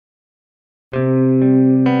Okay,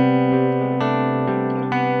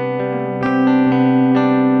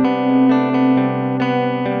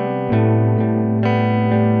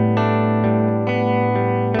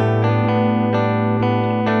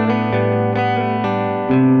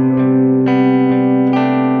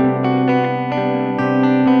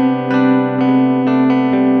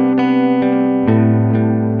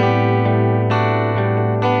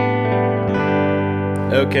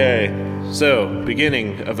 so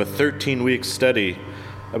beginning of a 13-week study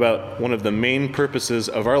about one of the main purposes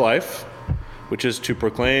of our life, which is to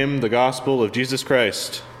proclaim the gospel of Jesus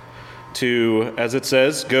Christ, to, as it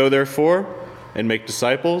says, go therefore and make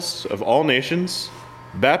disciples of all nations,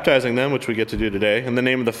 baptizing them, which we get to do today, in the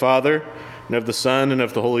name of the Father, and of the Son, and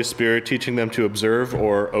of the Holy Spirit, teaching them to observe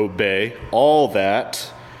or obey all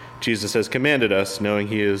that Jesus has commanded us, knowing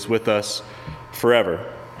he is with us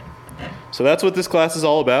forever. So that's what this class is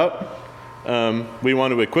all about. We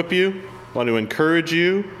want to equip you, want to encourage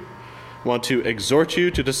you, want to exhort you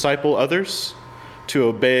to disciple others, to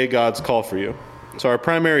obey God's call for you. So our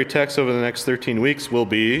primary text over the next 13 weeks will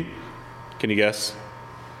be, can you guess?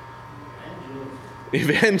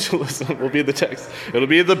 Evangelism will be the text. It'll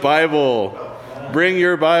be the Bible. Bring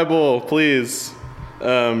your Bible, please.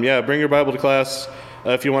 Bring your Bible to class.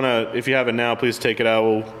 If you have it now, please take it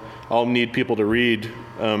out. I'll need people to read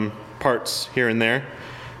parts here and there.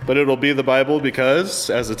 But it'll be the Bible because,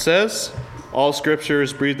 as it says, all Scripture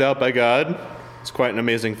is breathed out by God. It's quite an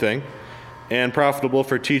amazing thing. And profitable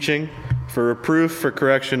for teaching, for reproof, for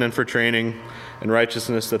correction, and for training in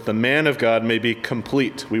righteousness, that the man of God may be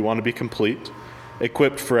complete. We want to be complete,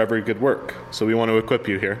 equipped for every good work. So we want to equip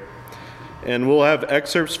you here. And we'll have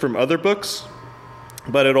excerpts from other books,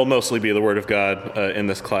 but it'll mostly be the Word of God in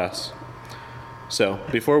this class. So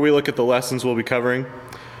before we look at the lessons we'll be covering,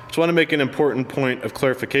 I just want to make an important point of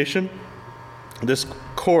clarification. This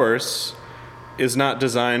course is not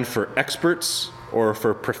designed for experts or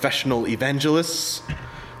for professional evangelists.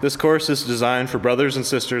 This course is designed for brothers and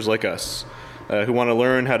sisters like us who want to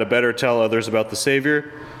learn how to better tell others about the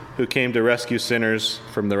Savior who came to rescue sinners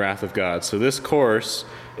from the wrath of God. So this course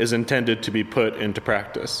is intended to be put into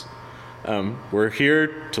practice. We're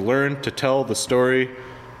here to learn to tell the story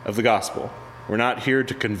of the gospel. We're not here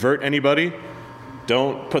to convert anybody.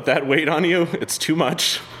 Don't put that weight on you. It's too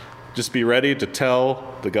much. Just be ready to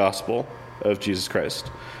tell the gospel of Jesus Christ.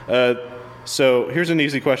 So here's an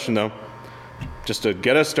easy question, though. Just to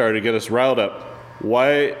get us started, get us riled up.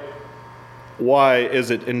 Why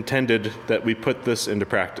is it intended that we put this into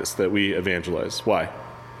practice, that we evangelize? Why?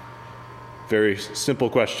 Very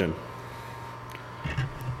simple question.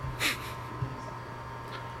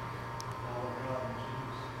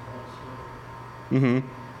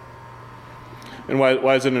 And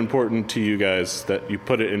why is it important to you guys that you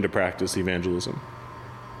put it into practice, evangelism?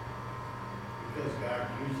 Because God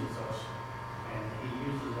uses us, and he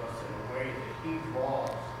uses us in a way that he draws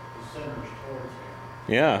the sinners towards him.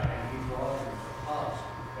 Yeah. And he draws us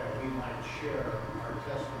that we might share our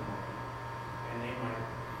testimony, and they might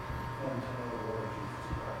come to know the Lord Jesus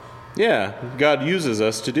Christ. Yeah, God uses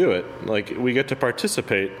us to do it. Like, we get to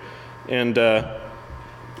participate. And I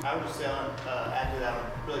would just say add to that on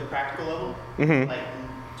a really practical level. Like,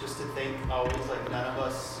 just to think always like none of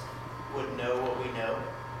us would know what we know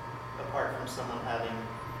apart from someone having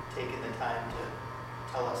taken the time to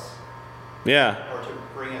tell us. yeah. Or to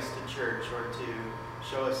bring us to church or to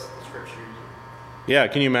show us the scriptures. Yeah,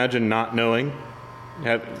 can you imagine not knowing?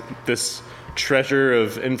 Have this treasure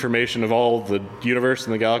of information of all the universe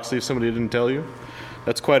and the galaxy if somebody didn't tell you?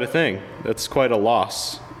 That's quite a thing. That's quite a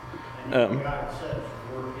loss. And God says,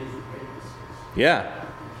 we're his witnesses. Yeah.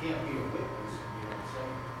 You can't be a witness if you don't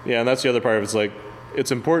say. Yeah, and that's the other part of it. It's like,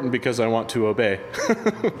 it's important because I want to obey.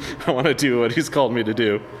 I want to do what he's called me to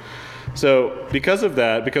do. So because of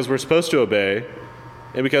that, because we're supposed to obey,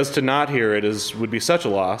 and because to not hear it would be such a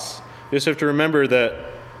loss, you just have to remember that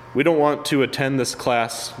we don't want to attend this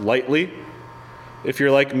class lightly. If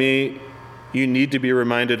you're like me, you need to be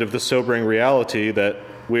reminded of the sobering reality that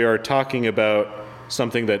we are talking about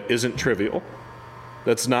something that isn't trivial.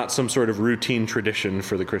 That's not some sort of routine tradition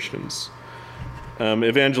for the Christians.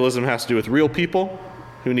 Evangelism has to do with real people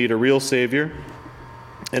who need a real Savior,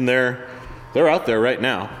 and they're out there right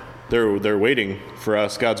now. They're waiting for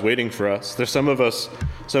us. God's waiting for us. There's some of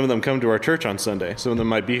them come to our church on Sunday. Some of them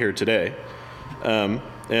might be here today. And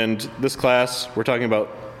this class, we're talking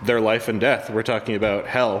about their life and death. We're talking about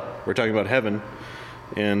hell. We're talking about heaven.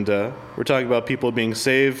 And we're talking about people being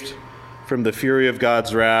saved from the fury of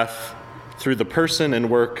God's wrath through the person and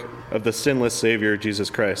work of the sinless Savior, Jesus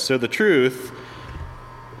Christ. So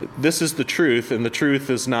this is the truth, and the truth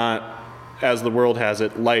is not as the world has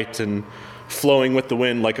it, light and flowing with the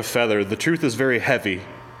wind like a feather. The truth is very heavy,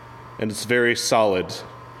 and it's very solid.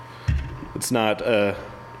 It's not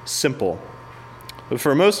simple. But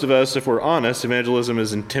for most of us, if we're honest, evangelism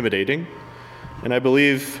is intimidating. And I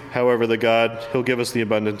believe, however, that God, he'll give us the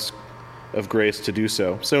abundance of grace to do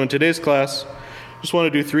so. So in today's class, I just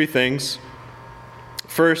want to do 3 things.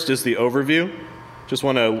 First is the overview. Just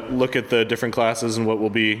want to look at the different classes and what we'll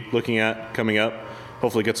be looking at coming up.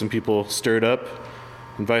 Hopefully get some people stirred up,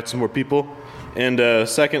 invite some more people. And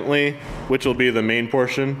secondly, which will be the main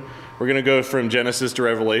portion, we're going to go from Genesis to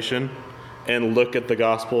Revelation and look at the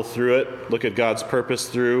gospel through it, look at God's purpose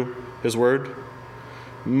through his word.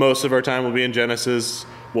 Most of our time will be in Genesis.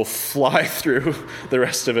 We'll fly through the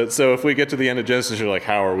rest of it. So if we get to the end of Genesis, you're like,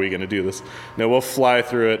 how are we going to do this? No, we'll fly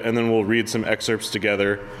through it, and then we'll read some excerpts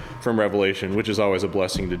together from Revelation, which is always a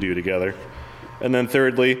blessing to do together. And then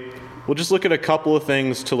thirdly, we'll just look at a couple of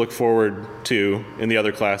things to look forward to in the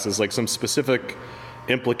other classes, like some specific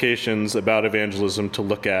implications about evangelism to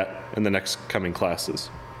look at in the next coming classes.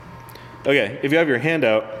 Okay, if you have your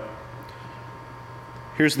handout,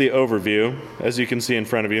 here's the overview, as you can see in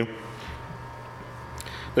front of you.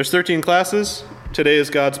 There's 13 classes. Today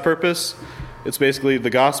is God's purpose. It's basically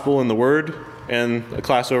the gospel and the word and a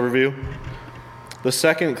class overview. The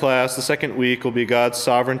second class, the second week, will be God's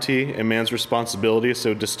sovereignty and man's responsibility,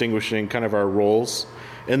 so distinguishing kind of our roles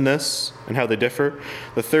in this and how they differ.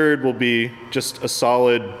 The third will be just a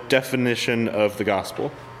solid definition of the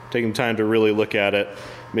gospel, taking time to really look at it,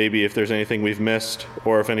 maybe if there's anything we've missed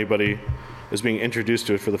or if anybody is being introduced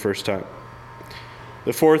to it for the first time.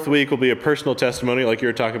 The fourth week will be a personal testimony, like you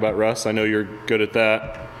were talking about, Russ. I know you're good at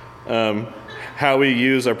that. How we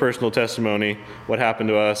use our personal testimony, what happened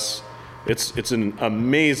to us. It's an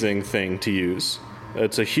amazing thing to use.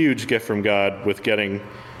 It's a huge gift from God with getting,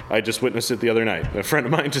 I just witnessed it the other night. A friend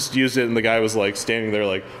of mine just used it, and the guy was like standing there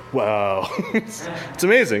like, wow. It's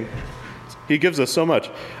amazing. He gives us so much.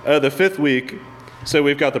 The fifth week, so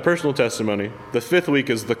we've got the personal testimony. The fifth week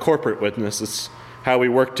is the corporate witness. It's how we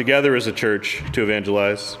work together as a church to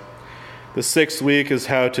evangelize. The sixth week is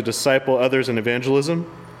how to disciple others in evangelism.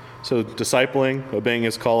 So discipling, obeying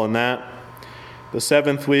his call in that. The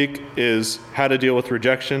seventh week is how to deal with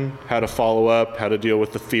rejection, how to follow up, how to deal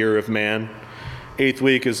with the fear of man. Eighth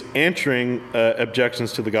week is answering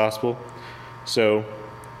objections to the gospel. So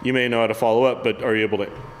you may know how to follow up, but are you able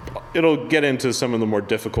to? It'll get into some of the more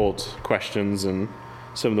difficult questions and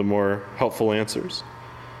some of the more helpful answers.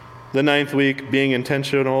 The ninth week, being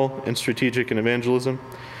intentional and strategic in evangelism.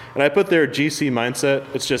 And I put there GC mindset.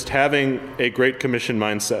 It's just having a Great Commission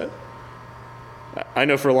mindset. I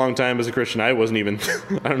know for a long time as a Christian, I wasn't even,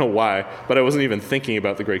 I don't know why, but I wasn't even thinking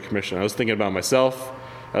about the Great Commission. I was thinking about myself.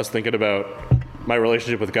 I was thinking about my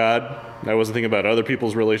relationship with God. I wasn't thinking about other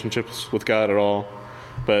people's relationships with God at all.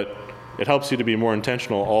 But it helps you to be more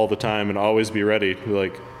intentional all the time and always be ready.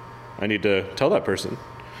 Like, I need to tell that person.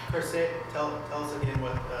 First, tell us again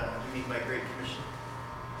what you mean by Great Commission.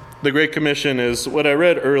 The Great Commission is what I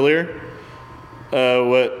read earlier,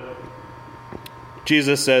 what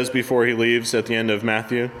Jesus says before he leaves at the end of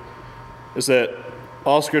Matthew, is that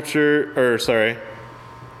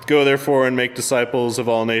go therefore and make disciples of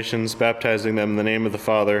all nations, baptizing them in the name of the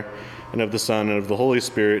Father and of the Son and of the Holy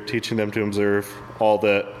Spirit, teaching them to observe all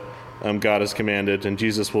that God has commanded, and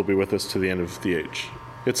Jesus will be with us to the end of the age.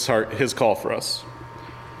 It's his call for us.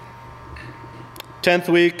 10th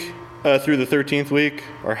week through the 13th week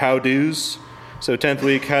are how-dos. So 10th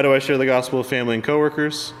week, how do I share the gospel with family and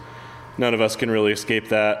coworkers? None of us can really escape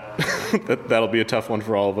that. That'll be a tough one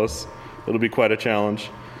for all of us. It'll be quite a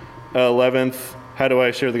challenge. 11th, how do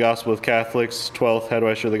I share the gospel with Catholics? 12th, how do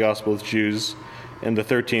I share the gospel with Jews? And the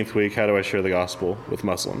 13th week, how do I share the gospel with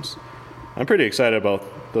Muslims? I'm pretty excited about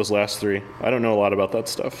those last three. I don't know a lot about that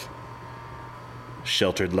stuff.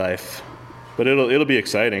 Sheltered life. But it'll be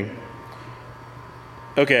exciting.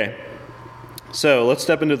 Okay, so let's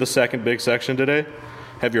step into the second big section today.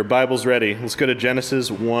 Have your Bibles ready. Let's go to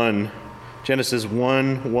Genesis 1. Genesis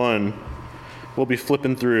 1:1. We'll be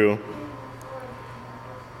flipping through.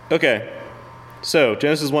 Okay, so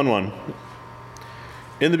Genesis 1:1.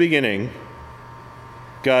 In the beginning,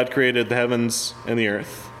 God created the heavens and the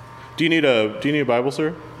earth. Do you need a Bible,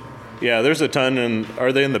 sir? Yeah, there's a ton, and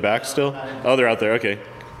are they in the back still? Oh, they're out there. Okay.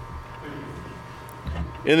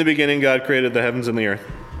 In the beginning, God created the heavens and the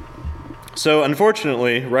earth. So,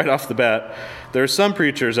 unfortunately, right off the bat, there are some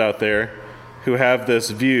preachers out there who have this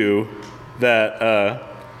view that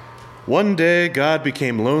one day God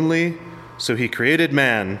became lonely, so he created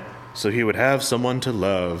man, so he would have someone to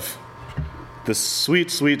love. This sweet,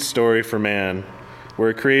 sweet story for man,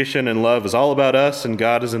 where creation and love is all about us and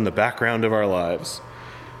God is in the background of our lives.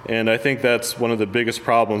 And I think that's one of the biggest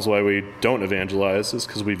problems why we don't evangelize, is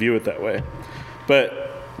because we view it that way.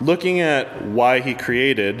 But looking at why he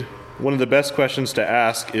created, one of the best questions to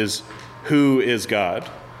ask is, who is God?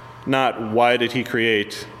 Not why did he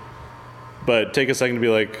create, but take a second to be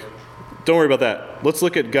like, don't worry about that. Let's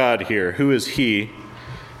look at God here. Who is he?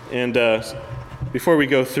 And before we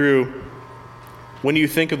go through, when you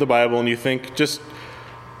think of the Bible and you think just,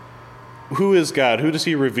 who is God? Who does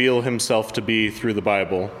he reveal himself to be through the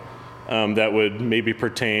Bible that would maybe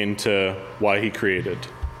pertain to why he created?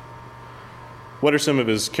 What are some of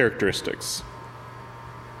his characteristics?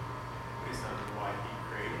 Based on why he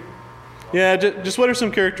created? Yeah, just what are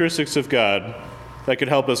some characteristics of God that could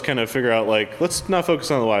help us kind of figure out, like, let's not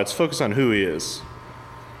focus on the why, let's focus on who he is.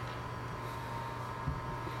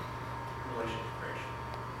 In relation to creation.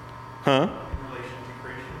 Huh? In relation to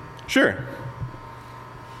creation. Sure.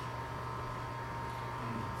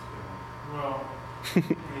 Well, he's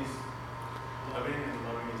loving and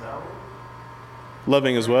loving is outward.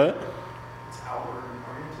 Loving is what? It's outward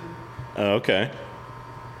oriented. Oh, okay.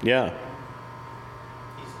 Yeah.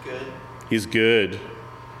 He's good. He's good.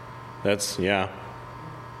 That's, yeah.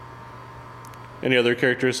 Any other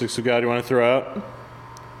characteristics of God you want to throw out?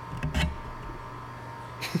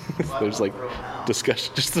 There's like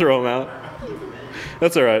discussion. Just throw them out.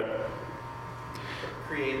 That's all right.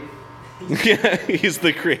 Creative. Yeah, he's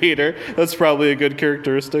the creator. That's probably a good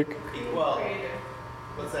characteristic. Well, Creative.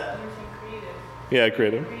 what's that? Using creative. Yeah,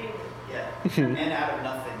 creative. Creative. Yeah. And out of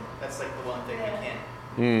nothing. That's like the one thing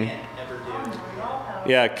we can't ever do. We all have.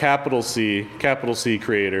 Yeah, capital C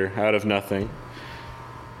creator, out of nothing.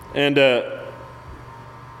 And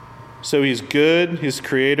so he's good, he's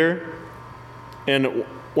creator. And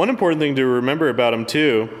one important thing to remember about him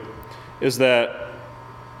too is that,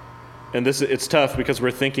 and it's tough because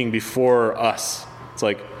we're thinking before us. It's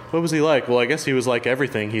like, what was he like? Well, I guess he was like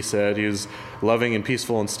everything he said. He was loving and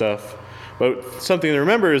peaceful and stuff. But something to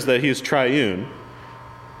remember is that he's triune.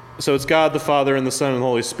 So it's God the Father and the Son and the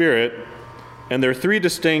Holy Spirit. And they're three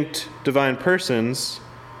distinct divine persons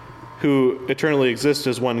who eternally exist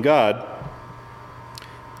as one God.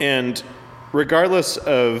 And regardless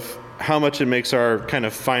of how much it makes our kind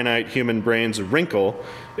of finite human brains wrinkle,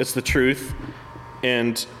 it's the truth.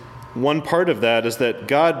 And one part of that is that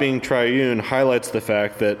God being triune highlights the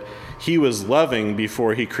fact that he was loving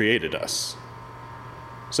before he created us.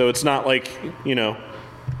 So it's not like,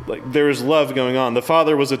 like there was love going on. The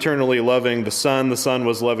Father was eternally loving the Son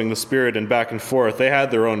was loving the Spirit, and back and forth. They had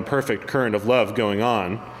their own perfect current of love going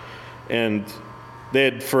on. And they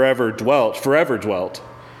had forever dwelt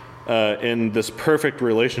in this perfect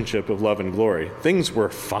relationship of love and glory. Things were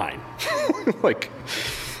fine. Like,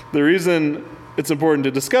 the reason it's important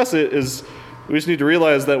to discuss it is we just need to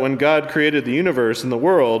realize that when God created the universe and the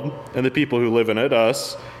world and the people who live in it,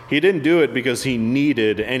 us, he didn't do it because he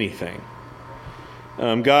needed anything.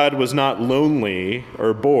 God was not lonely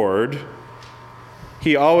or bored.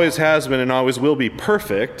 He always has been and always will be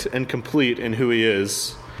perfect and complete in who he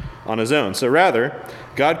is on his own. So rather,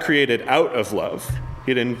 God created out of love.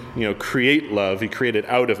 He didn't, create love. He created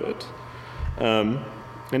out of it.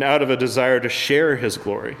 And out of a desire to share his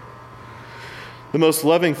glory. The most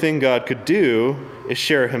loving thing God could do is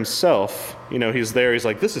share himself. He's there. He's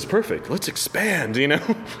like, this is perfect. Let's expand,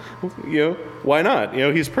 Why not?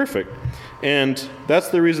 He's perfect. And that's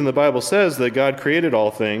the reason the Bible says that God created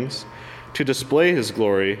all things to display his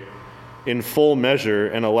glory in full measure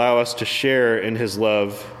and allow us to share in his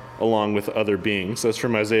love along with other beings. That's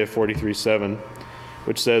from Isaiah 43:7,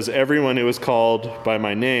 which says, everyone who is called by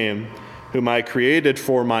my name, whom I created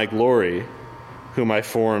for my glory, whom I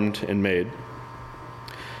formed and made.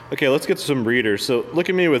 Okay, let's get to some readers. So look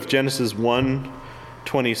at me with Genesis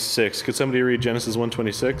 1:26. Could somebody read Genesis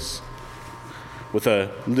 1:26 with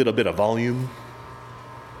a little bit of volume?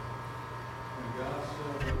 And God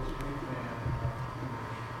said, let us make man in our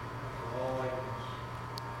image, after all likeness.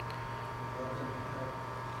 And let them have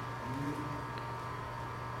dominion.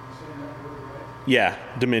 You saying that word right? Yeah,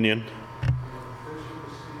 dominion. Over the fish of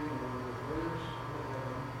the sea, and over the birds of the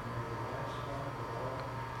heaven, and over the livestock of all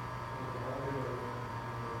the earth,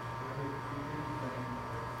 and over every creeping thing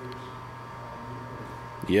that creeps on the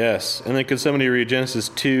earth. Yes. And then could somebody read Genesis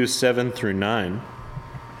 2:7-9?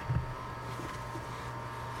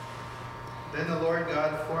 Then the Lord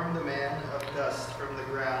God formed the man of dust from the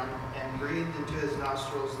ground and breathed into his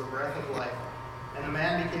nostrils the breath of life. And the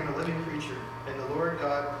man became a living creature. And the Lord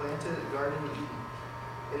God planted a garden of Eden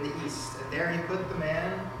in the east. And there he put the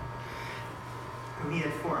man whom he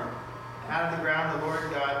had formed. Out of the ground the Lord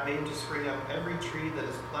God made to spring up every tree that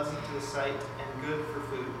is pleasant to the sight and good for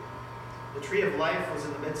food. The tree of life was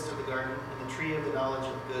in the midst of the garden, and the tree of the knowledge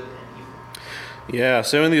of good and evil. Yeah,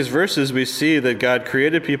 so in these verses we see that God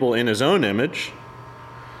created people in his own image.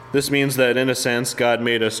 This means that in a sense God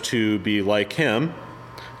made us to be like him.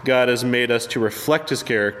 God has made us to reflect his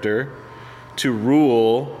character, to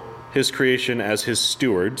rule his creation as his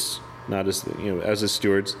stewards, not as his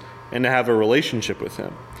stewards, and to have a relationship with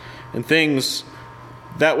him. And things,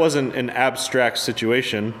 that wasn't an abstract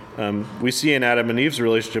situation. We see in Adam and Eve's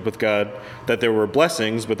relationship with God that there were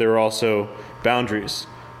blessings, but there were also boundaries.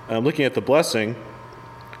 Looking at the blessing,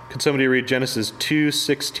 could somebody read Genesis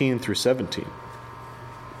 2:16 through 17?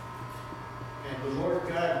 And the Lord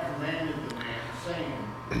God commanded the man, saying,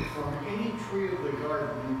 From any tree of the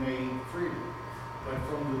garden you may eat freely, but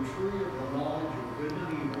from the tree of the knowledge of good and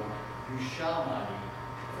evil you shall not eat,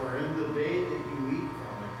 for in the day that you eat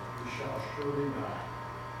from it you shall surely die.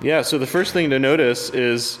 Yeah, so the first thing to notice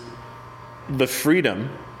is the freedom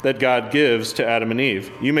that God gives to Adam and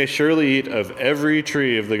Eve. You may surely eat of every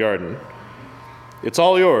tree of the garden. It's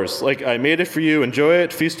all yours. Like, I made it for you. Enjoy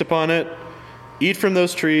it. Feast upon it. Eat from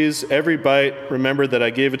those trees. Every bite, remember that I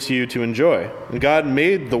gave it to you to enjoy. And God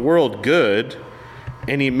made the world good,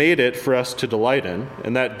 and he made it for us to delight in,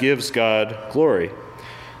 and that gives God glory.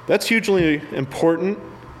 That's hugely important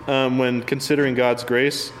when considering God's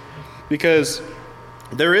grace, because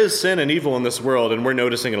there is sin and evil in this world, and we're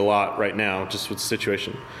noticing it a lot right now, just with the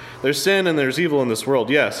situation. There's sin and there's evil in this world,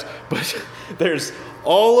 yes, but there's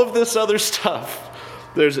all of this other stuff.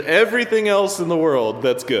 There's everything else in the world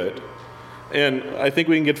that's good. And I think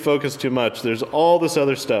we can get focused too much. There's all this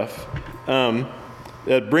other stuff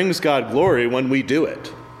that brings God glory when we do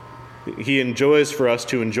it. He enjoys for us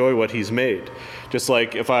to enjoy what he's made. Just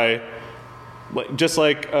like when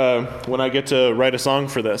I get to write a song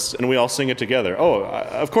for this and we all sing it together.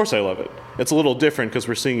 Of course I love it. It's a little different because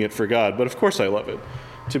we're singing it for God, but of course I love it.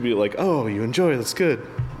 To be like, oh, you enjoy it, that's good.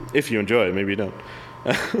 If you enjoy it, maybe you don't.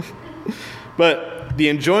 But the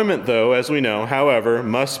enjoyment, though, as we know, however,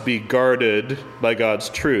 must be guarded by God's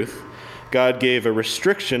truth. God gave a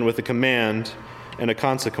restriction with a command and a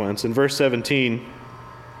consequence. In verse 17,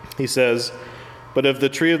 he says, But of the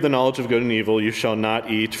tree of the knowledge of good and evil you shall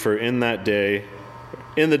not eat, for in the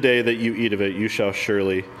day that you eat of it, you shall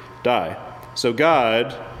surely die. So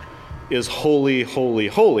God is holy, holy,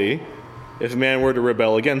 holy. If a man were to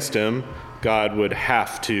rebel against him, God would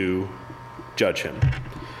have to judge him.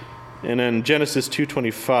 And in Genesis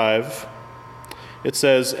 2:25, it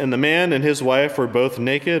says, And the man and his wife were both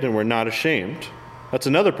naked and were not ashamed. That's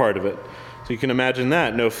another part of it. So you can imagine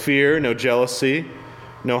that. No fear, no jealousy,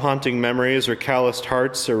 no haunting memories or calloused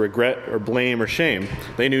hearts or regret or blame or shame.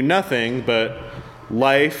 They knew nothing but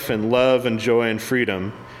life and love and joy and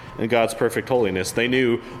freedom and God's perfect holiness. They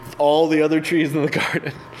knew all the other trees in the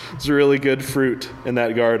garden. There's really good fruit in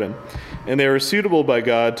that garden. And they were suitable by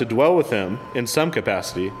God to dwell with him in some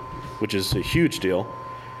capacity, which is a huge deal.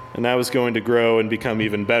 And that was going to grow and become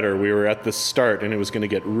even better. We were at the start, and it was going to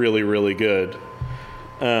get really, really good.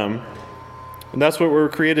 And that's what we're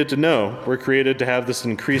created to know. We're created to have this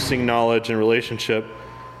increasing knowledge and relationship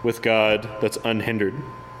with God that's unhindered.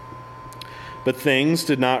 But things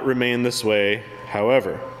did not remain this way,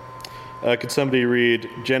 however. Could somebody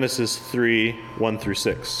read Genesis 3, 1 through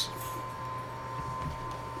 6?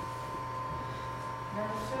 Now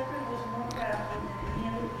the serpent was more crafty than any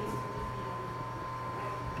other beast of the field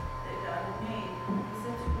that God had made. He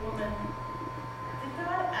said to the woman, Did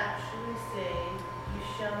God actually say, You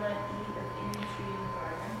shall not eat of any tree in the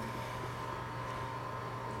garden?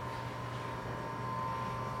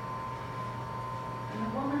 And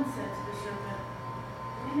the woman said to the serpent,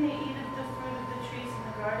 We may eat of the fruit of the trees in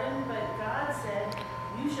the garden, but God said,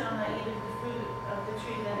 You shall not eat of the fruit of the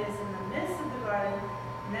tree that is in the midst of the garden,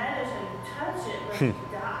 neither shall you touch it, lest you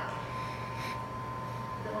die.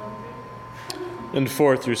 Is that one through? And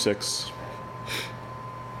 4 through 6.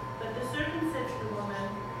 But the serpent said to the woman,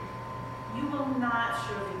 You will not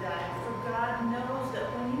surely die, for God knows that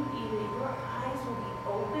when you eat it, your eyes will be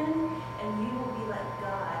open, and you will be like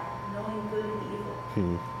God, knowing good and evil.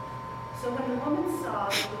 So when the woman saw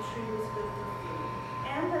that the tree was good for food,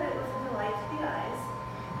 and that it was a delight to the eyes,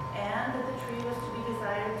 and that the tree was to be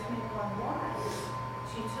desired to make one wise,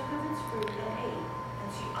 she took of its fruit and ate, and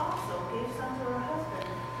she also gave some to her husband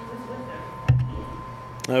who was with her, eating.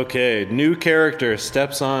 Okay, new character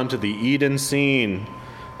steps on to the Eden scene.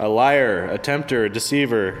 A liar, a tempter, a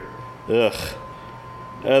deceiver. Ugh.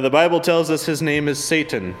 The Bible tells us his name is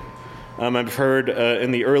Satan. I've heard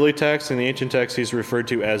in the early text, in the ancient text, he's referred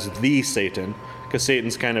to as the Satan, because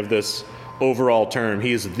Satan's kind of this overall term.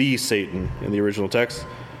 He is the Satan in the original text.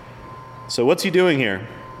 So what's he doing here?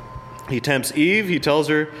 He tempts Eve. He tells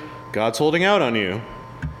her, God's holding out on you.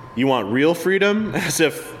 You want real freedom? As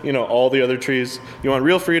if, all the other trees. You want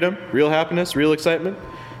real freedom, real happiness, real excitement?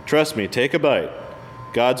 Trust me, take a bite.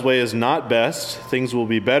 God's way is not best. Things will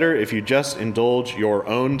be better if you just indulge your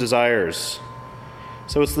own desires.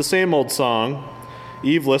 So it's the same old song.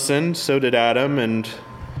 Eve listened, so did Adam, and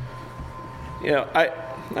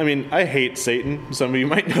I hate Satan. Some of you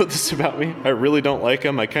might know this about me. I really don't like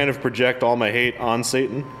him. I kind of project all my hate on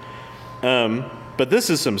Satan. But this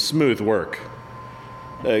is some smooth work.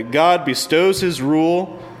 God bestows his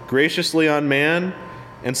rule graciously on man,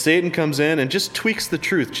 and Satan comes in and just tweaks the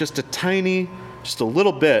truth just a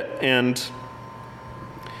little bit. And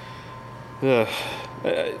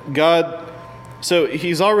God, so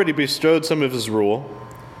he's already bestowed some of his rule.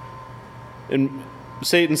 And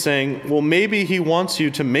Satan's saying, well, maybe he wants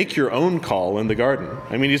you to make your own call in the garden.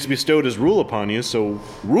 He's bestowed his rule upon you, so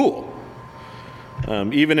rule.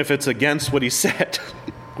 Even if it's against what he said,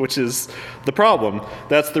 which is the problem.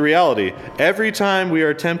 That's the reality. Every time we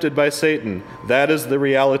are tempted by Satan, that is the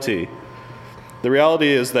reality. The reality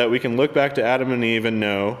is that we can look back to Adam and Eve and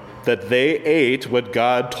know that they ate what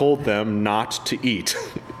God told them not to eat.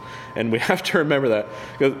 And we have to remember that.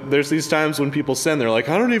 Because there's these times when people sin, they're like,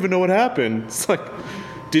 I don't even know what happened. It's like,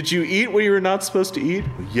 did you eat what you were not supposed to eat?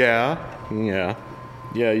 Yeah,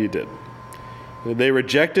 you did. They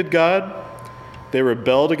rejected God. They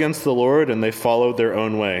rebelled against the Lord, and they followed their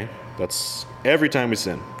own way. That's every time we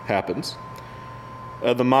sin. Happens.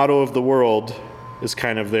 The motto of the world is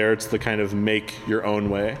kind of there. It's the kind of make your own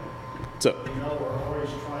way. So, we're always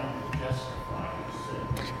trying to justify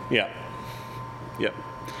sin. Yeah.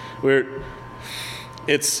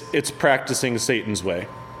 It's practicing Satan's way.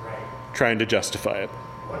 Right. Trying to justify it.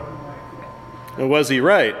 What am I from? And was he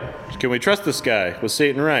right? Can we trust this guy? Was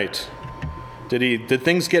Satan right? Did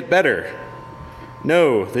things get better?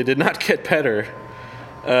 No, they did not get better.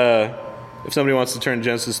 If somebody wants to turn to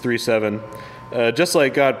Genesis 3:7, just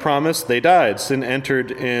like God promised, they died. Sin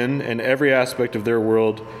entered in, and every aspect of their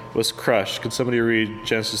world was crushed. Could somebody read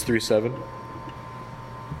Genesis 3:7? Then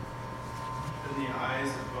the eyes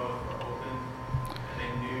of both were opened, and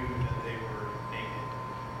they knew that they were naked.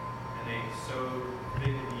 And they sewed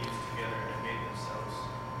fig leaves together and made themselves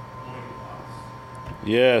loincloths.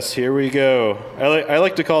 Yes, here we go. I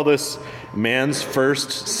like to call this man's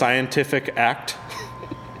first scientific act.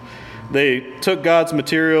 They took God's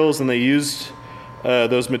materials and they used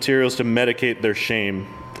those materials to medicate their shame.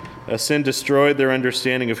 Sin destroyed their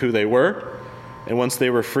understanding of who they were, and once they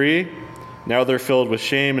were free, now they're filled with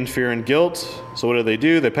shame and fear and guilt. So what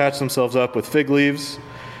do? They patch themselves up with fig leaves,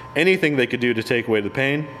 anything they could do to take away the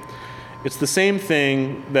pain. It's the same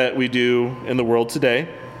thing that we do in the world today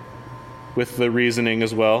with the reasoning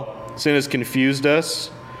as well. Sin has confused us,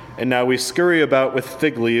 and now we scurry about with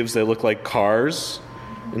fig leaves. They look like cars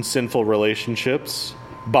in sinful relationships,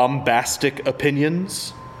 bombastic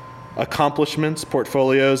opinions, accomplishments,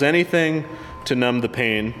 portfolios, anything to numb the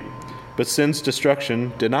pain. But sin's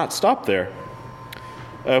destruction did not stop there.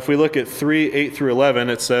 If we look at 3:8-11,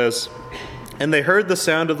 it says, And they heard the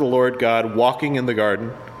sound of the Lord God walking in the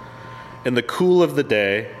garden in the cool of the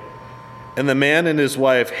day, and the man and his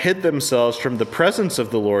wife hid themselves from the presence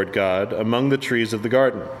of the Lord God among the trees of the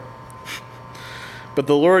garden. But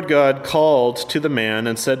the Lord God called to the man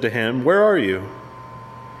and said to him, Where are you?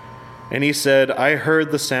 And he said, I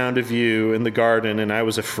heard the sound of you in the garden, and I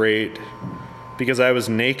was afraid, because I was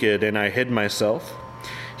naked and I hid myself.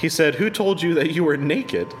 He said, Who told you that you were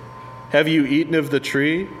naked? Have you eaten of the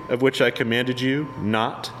tree of which I commanded you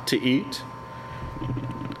not to eat?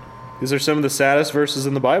 These are some of the saddest verses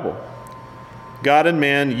in the Bible. God and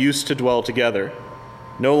man used to dwell together.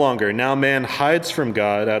 No longer. Now man hides from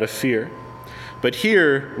God out of fear. But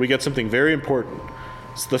here we get something very important.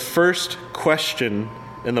 It's the first question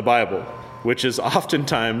in the Bible, which is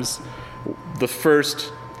oftentimes the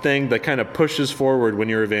first thing that kind of pushes forward when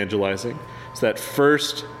you're evangelizing. It's that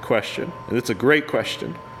first question, and it's a great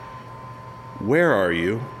question. Where are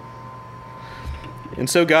you? And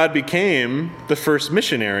so God became the first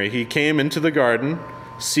missionary. He came into the garden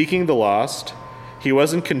seeking the lost. He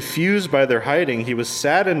wasn't confused by their hiding. He was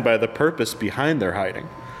saddened by the purpose behind their hiding.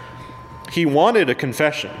 He wanted a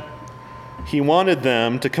confession. He wanted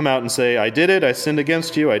them to come out and say, I did it, I sinned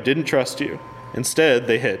against you, I didn't trust you. Instead,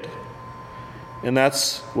 they hid. And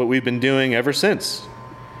that's what we've been doing ever since.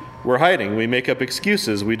 We're hiding. We make up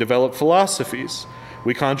excuses. We develop philosophies.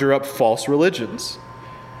 We conjure up false religions.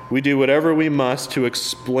 We do whatever we must to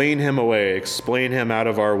explain him away, explain him out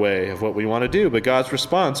of our way of what we want to do. But God's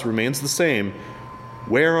response remains the same.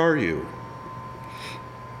 Where are you?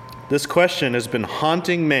 This question has been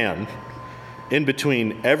haunting man in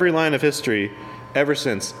between every line of history ever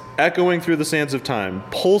since, echoing through the sands of time,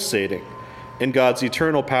 pulsating in God's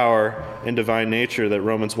eternal power and divine nature that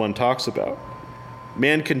Romans 1 talks about.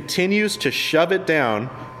 Man continues to shove it down,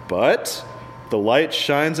 but the light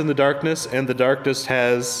shines in the darkness, and the darkness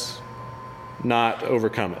has not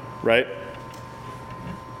overcome it, right?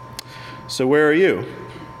 So where are you?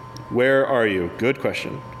 Where are you? Good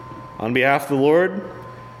question. On behalf of the Lord,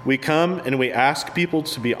 we come and we ask people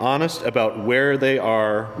to be honest about where they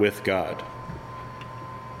are with God.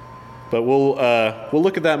 But we'll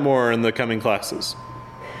look at that more in the coming classes.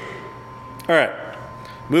 All right,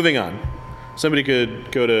 moving on. Somebody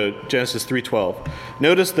could go to Genesis 3:12.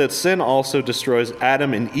 Notice that sin also destroys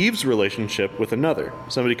Adam and Eve's relationship with another.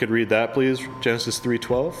 Somebody could read that, please. Genesis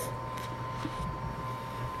 3:12.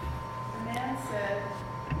 The man said,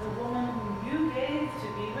 "The woman whom you gave to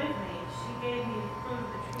be with me, she gave me fruit of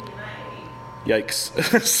the tree and I ate."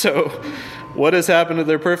 Yikes. So, what has happened to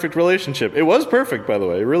their perfect relationship? It was perfect, by the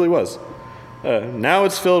way. It really was. Now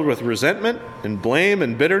it's filled with resentment and blame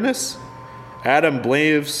and bitterness. Adam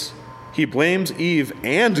blames Eve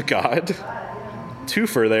and God.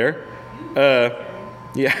 Twofer there.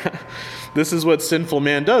 Yeah. This is what sinful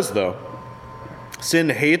man does, though. Sin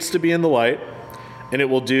hates to be in the light, and it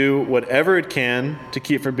will do whatever it can to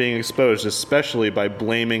keep from being exposed, especially by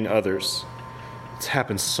blaming others. It's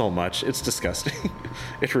happened so much. It's disgusting.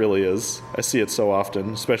 It really is. I see it so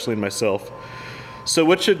often, especially in myself. So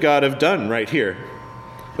what should God have done right here?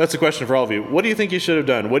 That's a question for all of you. What do you think he should have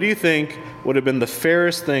done? What do you think would have been the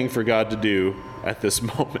fairest thing for God to do at this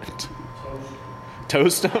moment?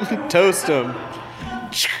 Toast him? Toast him.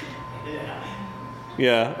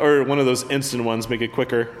 Yeah, or one of those instant ones, make it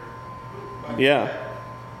quicker. Yeah.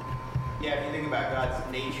 Yeah, if you think about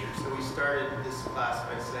God's nature, so we started this class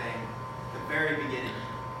by saying the very beginning.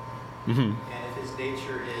 Mm-hmm. And if his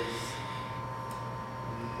nature is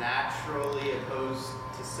naturally opposed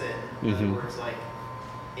to sin, in other words, like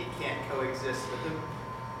it can't coexist with him,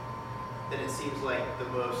 then it seems like the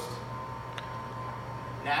most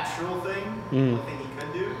natural thing, the only thing he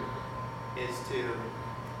could do, is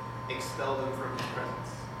to expel them from his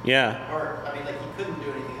presence. Yeah. Or, I mean, like he couldn't do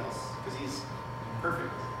anything else because he's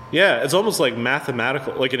perfect. Yeah, it's almost like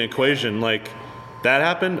mathematical, like an equation. Like, that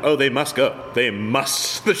happened? Oh, they must go. They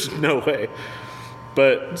must. There's no way.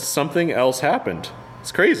 But something else happened.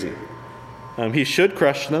 It's crazy. He should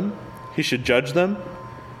crush them. He should judge them.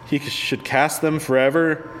 He should cast them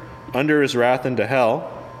forever under his wrath into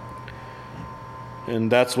hell.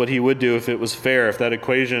 And that's what he would do if it was fair, if that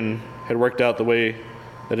equation had worked out the way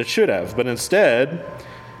that it should have. But instead,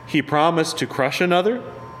 he promised to crush another,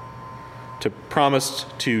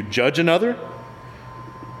 promised to judge another,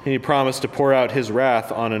 and he promised to pour out his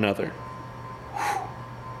wrath on another.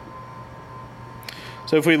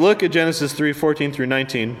 So if we look at Genesis 3:14 through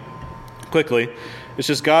 19, quickly, it's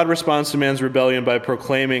just God responds to man's rebellion by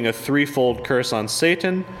proclaiming a threefold curse on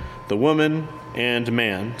Satan, the woman, and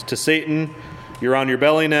man. To Satan, you're on your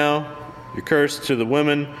belly now, you're cursed. To the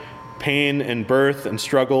woman, pain and birth and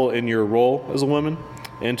struggle in your role as a woman.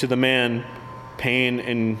 And to the man, pain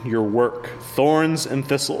in your work. Thorns and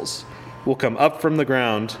thistles will come up from the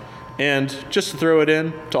ground. And just to throw it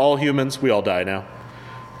in, to all humans, we all die now.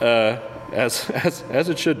 As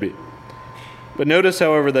it should be. But notice,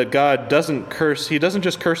 however, that God doesn't curse. He doesn't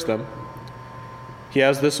just curse them. He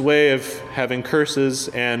has this way of having curses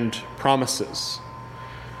and promises.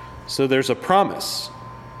 So there's a promise.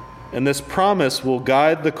 And this promise will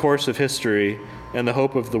guide the course of history and the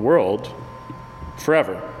hope of the world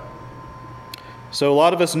forever. So a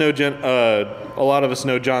lot of us know John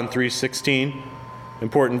 3:16.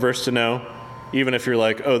 Important verse to know. Even if you're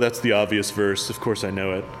like, oh, that's the obvious verse. Of course I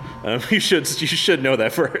know it. You should know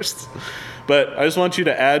that first. But I just want you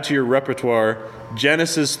to add to your repertoire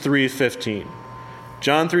Genesis 3:15.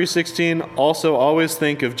 John 3:16, also always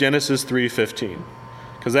think of Genesis 3:15.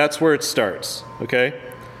 Because that's where it starts, okay?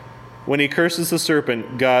 When he curses the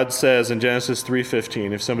serpent, God says in Genesis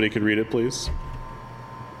 3:15, if somebody could read it, please.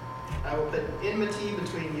 I will put enmity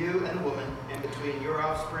between you and the woman, and between your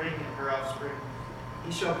offspring and her offspring.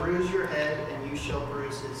 He shall bruise your head, and you shall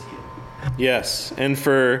bruise his heel. Yes, and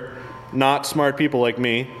for not smart people like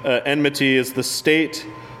me, enmity is the state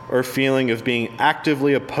or feeling of being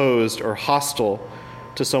actively opposed or hostile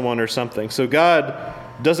to someone or something. So God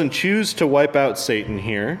doesn't choose to wipe out Satan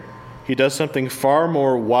here. He does something far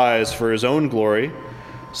more wise for his own glory,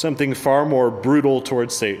 something far more brutal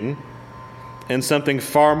towards Satan, and something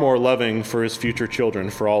far more loving for his future children,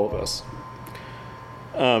 for all of us.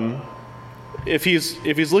 If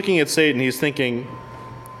he's looking at Satan, he's thinking,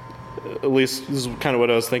 At least this is kind of what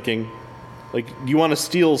I was thinking. Like, you want to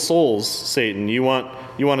steal souls, Satan. You want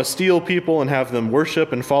to steal people and have them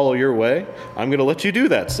worship and follow your way? I'm going to let you do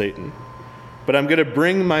that, Satan. But I'm going to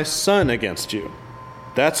bring my son against you.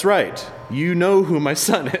 That's right. You know who my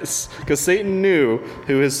son is, because Satan knew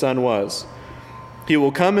who his son was. He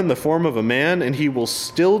will come in the form of a man, and he will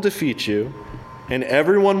still defeat you, and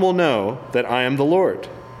everyone will know that I am the Lord.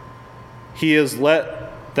 He has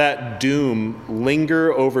let that doom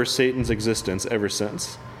linger over Satan's existence ever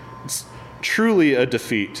since. It's truly a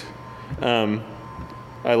defeat. I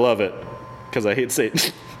love it, because I hate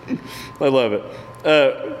Satan. I love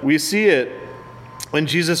it. We see it when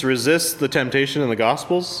Jesus resists the temptation in the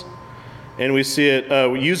Gospels, and we see it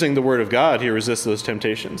using the Word of God, he resists those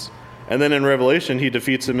temptations. And then in Revelation, he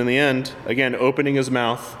defeats him in the end, again, opening his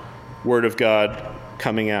mouth, Word of God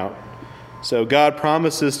coming out. So God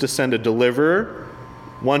promises to send a deliverer,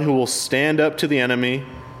 one who will stand up to the enemy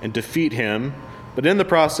and defeat him, but in the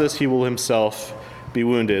process, he will himself be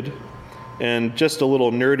wounded. And just a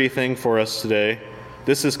little nerdy thing for us today.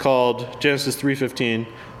 This is called, Genesis 3:15,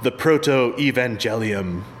 the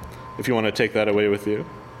proto-evangelium, if you want to take that away with you.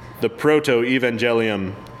 The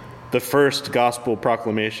proto-evangelium, the first gospel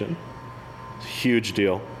proclamation. It's a huge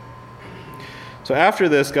deal. So after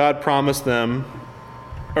this, God promised them,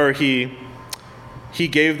 or he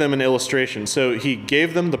gave them an illustration. So he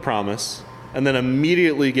gave them the promise, and then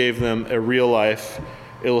immediately gave them a real-life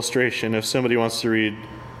illustration. If somebody wants to read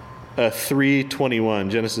 3:21,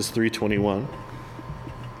 Genesis 3:21.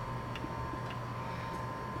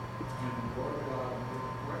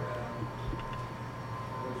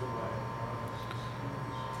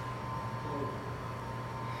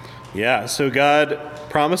 Yeah, so God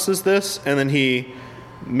promises this, and then he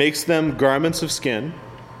makes them garments of skin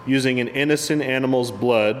using an innocent animal's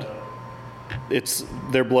blood.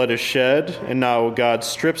 Their blood is shed, and now God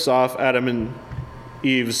strips off Adam and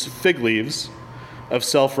Eve's fig leaves of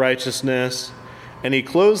self-righteousness, and he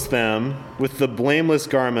clothes them with the blameless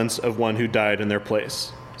garments of one who died in their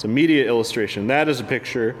place. It's an immediate illustration. That is a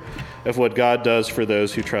picture of what God does for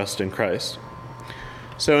those who trust in Christ.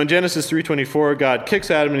 So in Genesis 3:24, God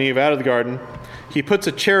kicks Adam and Eve out of the garden. He puts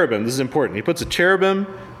a cherubim, this is important, he puts a cherubim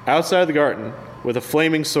outside the garden with a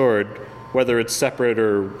flaming sword, whether it's separate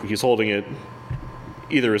or he's holding it,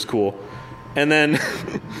 either is cool. And then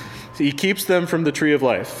he keeps them from the tree of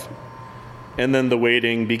life. And then the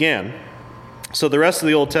waiting began. So the rest of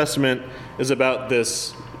the Old Testament is about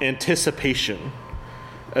this anticipation.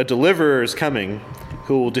 A deliverer is coming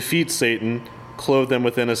who will defeat Satan, clothe them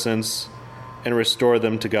with innocence, and restore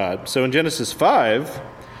them to God. So in Genesis 5,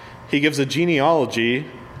 he gives a genealogy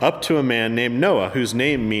up to a man named Noah, whose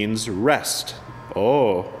name means rest.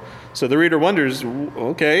 Oh, so the reader wonders,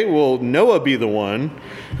 okay, will Noah be the one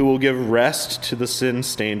who will give rest to the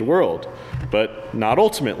sin-stained world? But not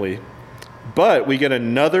ultimately. But we get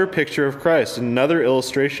another picture of Christ, another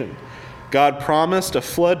illustration. God promised a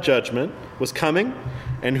flood judgment was coming,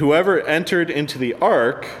 and whoever entered into the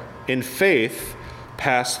ark in faith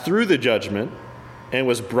passed through the judgment and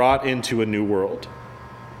was brought into a new world.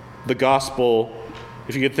 The gospel,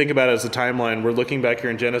 if you could think about it as a timeline, we're looking back here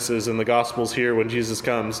in Genesis, and the gospel's here when Jesus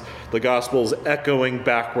comes. The gospel's echoing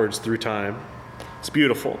backwards through time. It's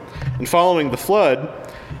beautiful. And following the flood,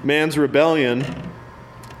 man's rebellion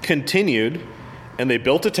continued, and they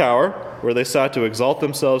built a tower where they sought to exalt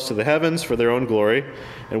themselves to the heavens for their own glory.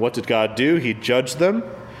 And what did God do? He judged them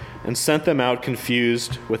and sent them out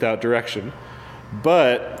confused without direction.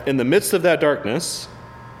 But in the midst of that darkness,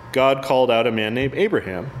 God called out a man named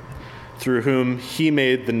Abraham, through whom he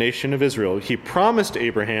made the nation of Israel. He promised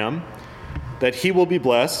Abraham that he will be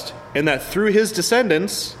blessed, and that through his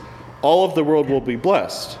descendants, all of the world will be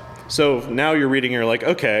blessed. So now you're reading, you're like,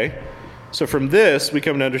 okay, so from this, we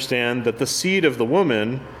come to understand that the seed of the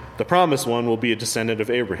woman, the promised one, will be a descendant of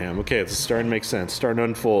Abraham. Okay, it's starting to make sense, starting to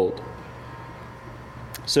unfold.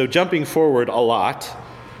 So jumping forward a lot,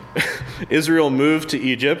 Israel moved to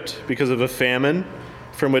Egypt because of a famine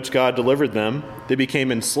from which God delivered them. They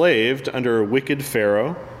became enslaved under a wicked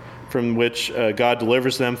Pharaoh, from which God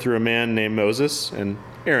delivers them through a man named Moses, and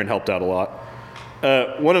Aaron helped out a lot.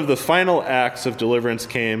 One of the final acts of deliverance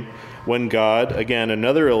came when God, again,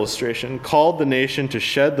 another illustration, called the nation to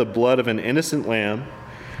shed the blood of an innocent lamb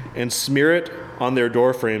and smear it on their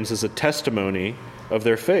doorframes as a testimony of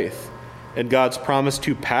their faith, and God's promise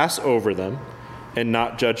to pass over them and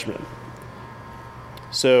not judgment.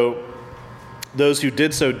 So those who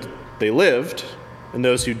did so, they lived, and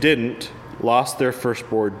those who didn't lost their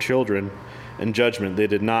firstborn children in judgment. They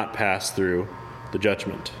did not pass through the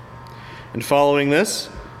judgment. And following this,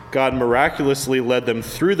 God miraculously led them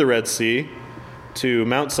through the Red Sea, to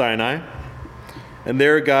Mount Sinai, and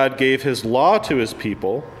there God gave his law to his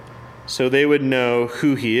people so they would know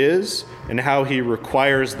who he is and how he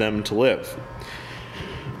requires them to live.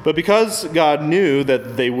 But because God knew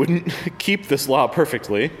that they wouldn't keep this law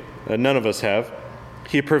perfectly, none of us have,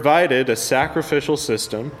 he provided a sacrificial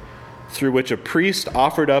system through which a priest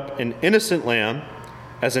offered up an innocent lamb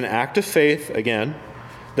as an act of faith, again,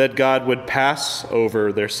 that God would pass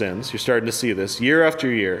over their sins. You're starting to see this year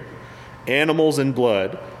after year. Animals and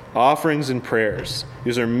blood, offerings and prayers.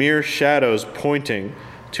 These are mere shadows pointing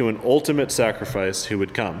to an ultimate sacrifice who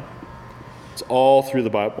would come. It's all through the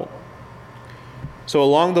Bible. So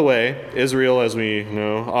along the way, Israel, as we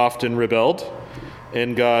know, often rebelled,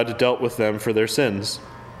 and God dealt with them for their sins.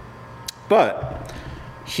 But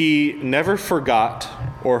he never forgot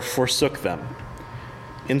or forsook them.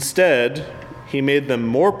 Instead, he made them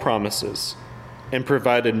more promises and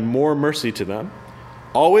provided more mercy to them,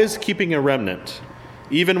 always keeping a remnant.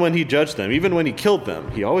 Even when he judged them, even when he killed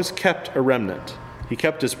them, he always kept a remnant. He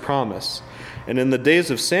kept his promise. And in the days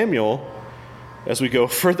of Samuel, as we go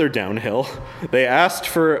further downhill, they asked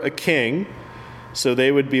for a king so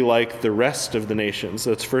they would be like the rest of the nations.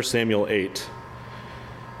 That's 1 Samuel 8.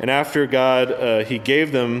 And after God, he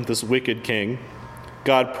gave them this wicked king,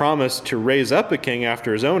 God promised to raise up a king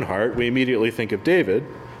after his own heart. We immediately think of David.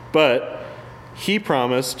 But he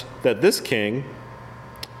promised that this king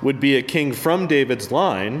would be a king from David's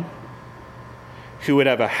line who would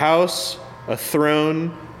have a house, a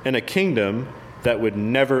throne, and a kingdom that would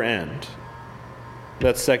never end.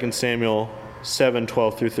 That's 2 Samuel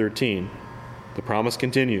 7:12 through 13. The promise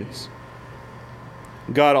continues.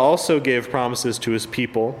 God also gave promises to his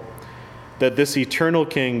people that this eternal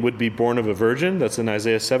king would be born of a virgin. That's in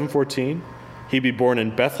Isaiah 7:14. He'd be born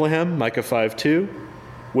in Bethlehem, Micah 5:2.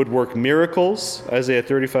 Would work miracles, Isaiah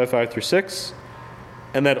 35:5 through 6.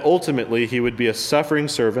 And that ultimately he would be a suffering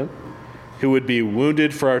servant who would be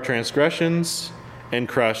wounded for our transgressions and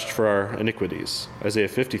crushed for our iniquities, Isaiah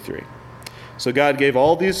 53. So God gave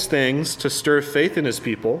all these things to stir faith in his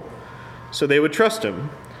people so they would trust him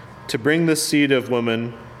to bring the seed of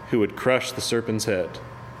woman who would crush the serpent's head,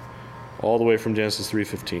 all the way from Genesis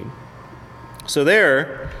 3:15. So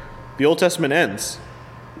there, the Old Testament ends,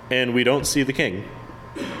 and we don't see the king.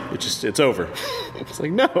 It's over. It's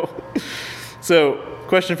like, no. So,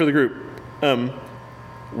 question for the group.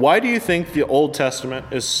 Why do you think the Old Testament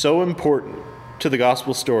is so important to the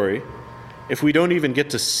gospel story if we don't even get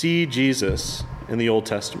to see Jesus in the Old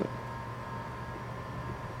Testament?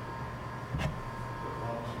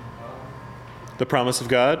 The promise of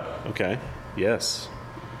God? Okay. Yes.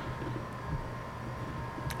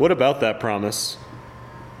 What about that promise?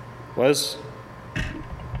 How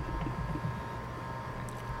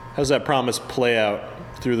does that promise play out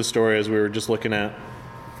through the story as we were just looking at?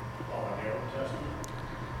 Oh, in the Old Testament?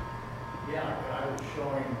 Yeah, God was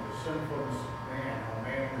showing the sinfulness of man, how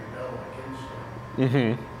man rebelled against him.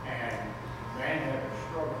 Mm-hmm. And man had a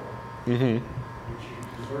struggle, Mm-hmm. which he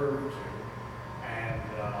deserved to. And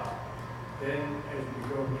then as we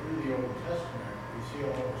go through the Old Testament, we see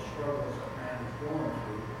all the struggles that man is going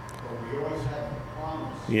through, but we always have the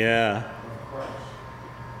promise Yeah. of Christ.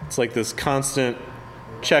 It's like this constant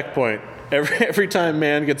checkpoint. Every time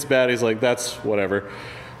man gets bad, he's like, that's whatever.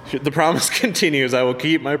 The promise continues. I will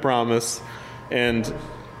keep my promise. And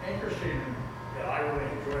What's interesting that I really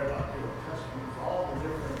enjoy about the Old Testament is all the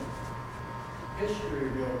different history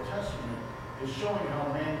of the Old Testament is showing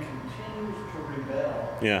how man continues to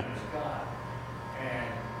rebel Yeah. against God. And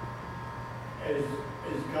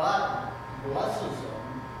as God blesses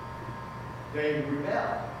them, they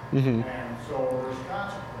rebel. Mhm. And so there's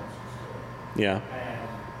consequences to it. yeah. And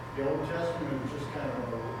the Old Testament is just kind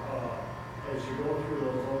of as you go through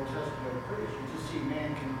those Old Testament prayers, you just see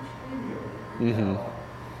man continually rebel.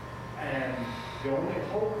 And the only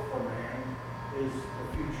hope for man is the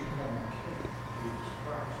future coming King, Jesus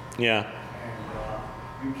Christ. Yeah.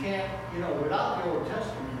 And you can't, without the Old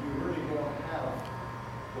Testament, you really don't have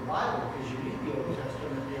the Bible because you need the Old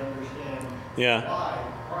Testament to understand Yeah. why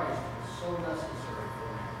Christ is so necessary for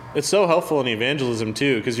man. It's so helpful in evangelism,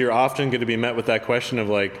 too, because you're often going to be met with that question of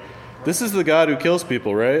like, this is the God who kills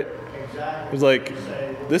people, right? Exactly.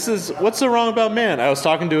 It's like, what's so wrong about man? I was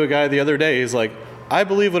talking to a guy the other day. He's like, I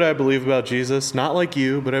believe what I believe about Jesus, not like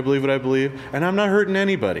you, but I believe what I believe, and I'm not hurting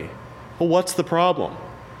anybody. Well, what's the problem?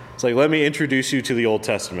 It's like, let me introduce you to the Old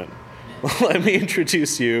Testament. Let me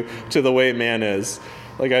introduce you to the way man is.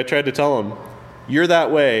 Like I tried to tell him, you're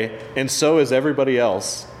that way, and so is everybody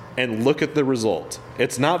else, and look at the result.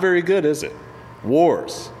 It's not very good, is it?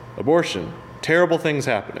 Wars, abortion, terrible things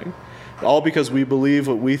happening. All because we believe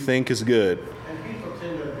what we think is good. And people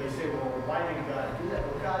tend to, they say, well, why did God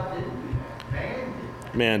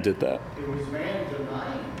Man did that. It was man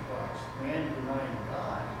denying Christ, man denying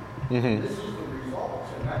God. Mm-hmm. This is the result,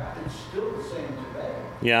 and it's still the same today.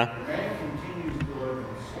 Yeah. If man continues to live in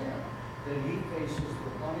sin, then he faces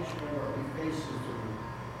the punishment or he faces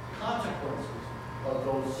the consequences of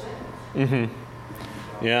those sins.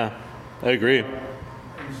 Mm-hmm. Yeah, I agree.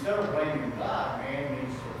 Instead of blaming God, man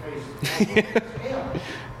needs to face the consequences. Him,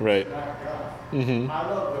 Right. not God. Mm-hmm. I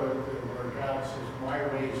love where God says, "My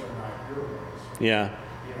ways are not your ways." Yeah.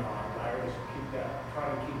 You know, I always try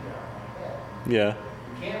to keep that in my head. Yeah.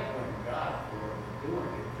 You can't blame God for doing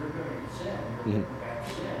it. If you're doing sin, you're doing that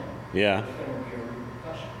sin. Yeah. There's going to be a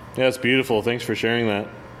repercussion. Yeah, it's beautiful. Thanks for sharing that.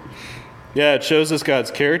 Yeah, it shows us God's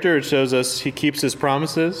character. It shows us he keeps his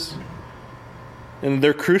promises. And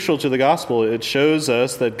they're crucial to the gospel. It shows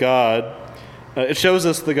us that it shows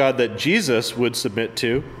us the God that Jesus would submit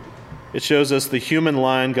to. It shows us the human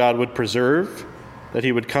line God would preserve, that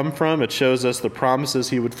he would come from. It shows us the promises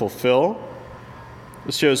he would fulfill.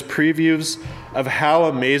 It shows previews of how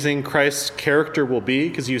amazing Christ's character will be,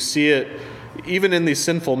 because you see it even in these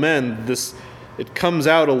sinful men. It comes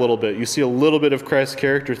out a little bit. You see a little bit of Christ's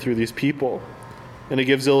character through these people. And it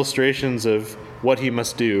gives illustrations of what he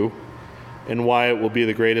must do and why it will be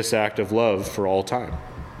the greatest act of love for all time.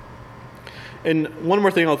 And one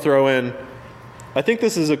more thing I'll throw in. I think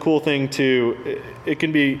this is a cool thing too. It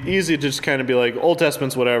can be easy to just kind of be like, Old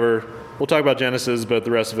Testament's whatever. We'll talk about Genesis, but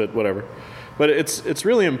the rest of it, whatever. But it's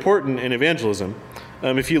really important in evangelism.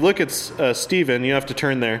 If you look at Stephen, you have to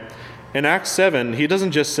turn there. In Acts 7, he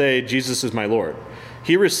doesn't just say, Jesus is my Lord.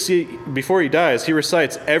 Before he dies, he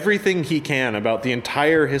recites everything he can about the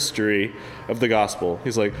entire history of the gospel.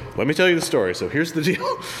 He's like, let me tell you the story. So here's the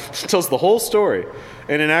deal. He tells the whole story.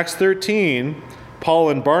 And in Acts 13, Paul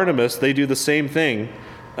and Barnabas, they do the same thing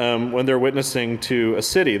when they're witnessing to a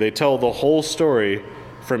city. They tell the whole story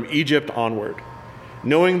from Egypt onward.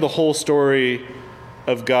 Knowing the whole story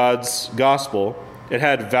of God's gospel, it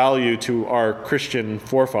had value to our Christian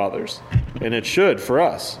forefathers, and it should for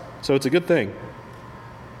us. So it's a good thing.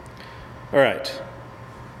 All right.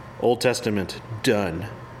 Old Testament, done.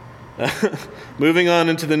 Moving on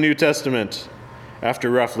into the New Testament, after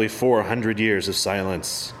roughly 400 years of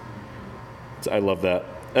silence. I love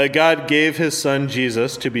that. God gave his son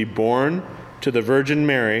Jesus to be born to the Virgin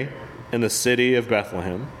Mary in the city of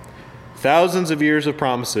Bethlehem. Thousands of years of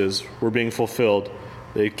promises were being fulfilled.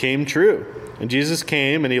 They came true. And Jesus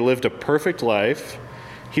came and he lived a perfect life.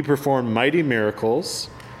 He performed mighty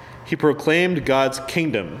miracles. He proclaimed God's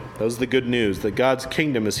kingdom. That was the good news, that God's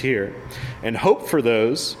kingdom is here. And hope for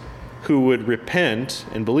those who would repent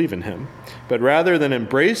and believe in him. But rather than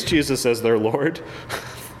embrace Jesus as their Lord,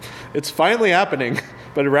 it's finally happening.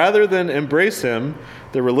 But rather than embrace him,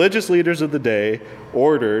 the religious leaders of the day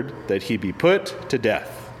ordered that he be put to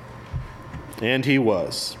death. And he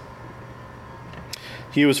was.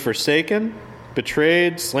 He was forsaken,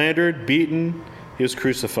 betrayed, slandered, beaten. He was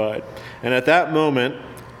crucified. And at that moment,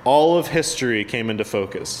 all of history came into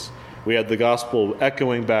focus. We had the gospel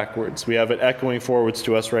echoing backwards. We have it echoing forwards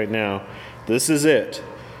to us right now. This is it.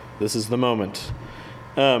 This is the moment.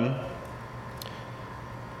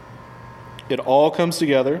 It all comes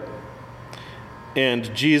together,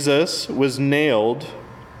 and Jesus was nailed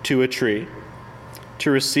to a tree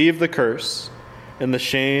to receive the curse and the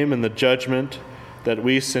shame and the judgment that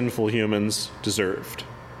we sinful humans deserved.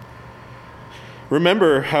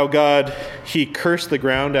 Remember how he cursed the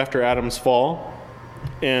ground after Adam's fall,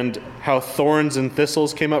 and how thorns and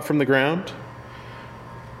thistles came up from the ground?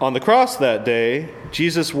 On the cross that day,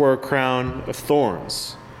 Jesus wore a crown of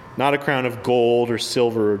thorns, not a crown of gold or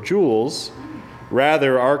silver or jewels.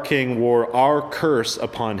 Rather, our King wore our curse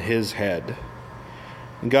upon his head.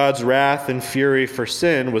 And God's wrath and fury for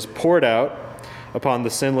sin was poured out upon the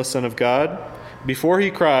sinless Son of God. Before he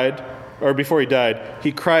died,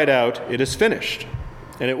 he cried out, "It is finished."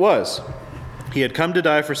 And it was. He had come to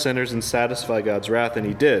die for sinners and satisfy God's wrath, and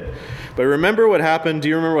he did. But remember what happened? Do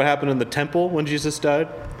you remember what happened in the temple when Jesus died?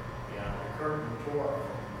 Yeah, the curtain tore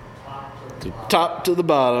from Top to the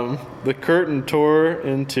bottom. The curtain tore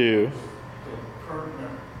in two. The curtain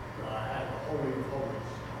had the Holy of Holies.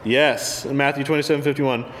 Yes, in Matthew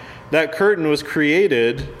 27:51. That curtain was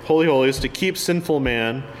created, Holy Holies, to keep sinful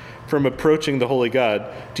man from approaching the holy God.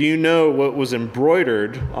 Do you know what was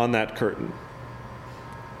embroidered on that curtain?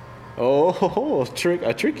 Oh,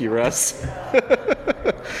 I trick you, Russ.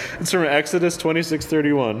 It's from Exodus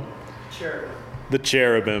 26:31. Cherubim. The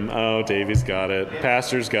cherubim. Oh, Davey's got it.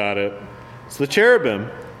 Pastor's got it. It's the cherubim,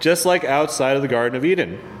 just like outside of the Garden of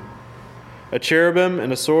Eden. A cherubim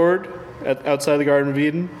and a sword outside the Garden of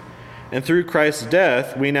Eden. And through Christ's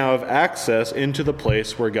death, we now have access into the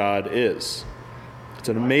place where God is. It's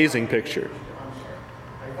an amazing picture. I'm sorry.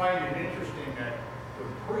 I find it interesting that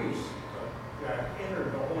the priest that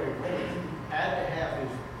entered the Holy of Holies had to have his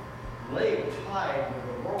leg tied with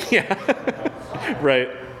a rope Yeah. outside. Right.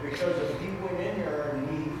 Because if he went in there and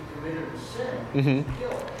he committed a sin, he Mhm. was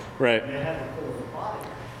killed. Right. And they had to pull his body.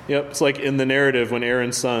 Yep, it's like in the narrative when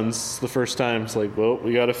Aaron's sons, the first time, it's like, well,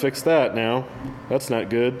 we got to fix that now. That's not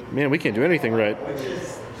good. Man, we can't do anything right. Which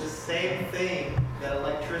is the same thing that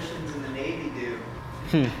electricians in the Navy do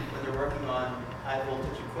when they're working on high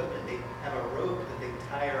voltage equipment. They have a rope that they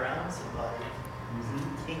tie around somebody,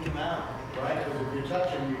 kink them out. Right? Because if you touch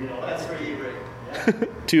him, you get all That's where you break. Yeah.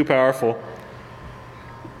 Too powerful.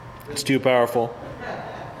 It's too powerful.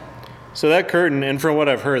 So that curtain, and from what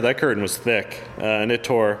I've heard, that curtain was thick, and it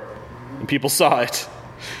tore, and people saw it.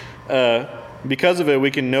 Because of it,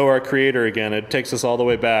 we can know our Creator again. It takes us all the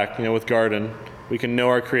way back, with Garden. We can know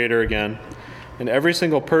our Creator again. And every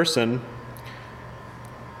single person,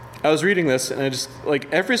 I was reading this, and I just,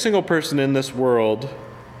 every single person in this world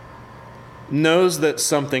knows that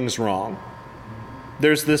something's wrong.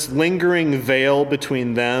 There's this lingering veil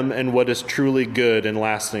between them and what is truly good and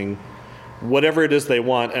lasting, whatever it is they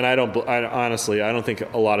want. And honestly, I don't think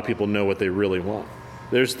a lot of people know what they really want.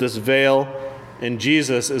 There's this veil, and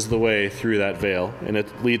Jesus is the way through that veil. And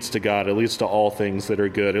it leads to God. It leads to all things that are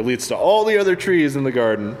good. It leads to all the other trees in the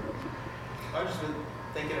garden. I've just been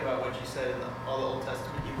thinking about what you said in all the Old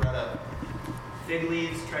Testament. You brought up fig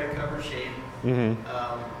leaves try to cover shade, Mm-hmm.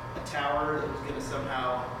 a tower that was going to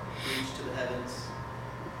somehow reach to the heavens.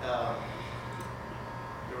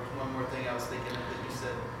 There was one more thing I was thinking of that you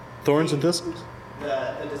said. Thorns and thistles?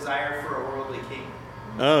 The desire for a worldly king,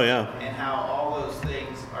 Oh, yeah. and how all those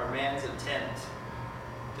things are man's attempt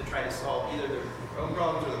to try to solve either their own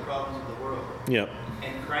problems or the problems of the world. Yep.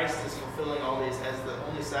 And Christ is fulfilling all these as the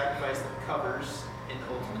only sacrifice that covers in the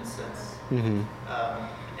ultimate sense. Mm-hmm.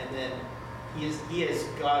 And then he is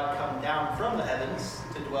God come down from the heavens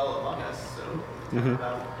to dwell among us. So we'll talk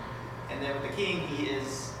about it. And then with the king,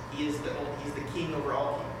 he's the king over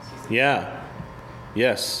all kings. He's the Yeah.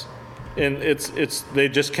 Yes. And it's they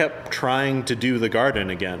just kept trying to do the garden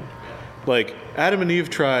again. Like Adam and Eve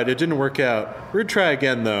tried, it didn't work out. We're gonna try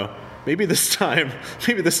again though. Maybe this time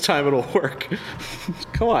it'll work.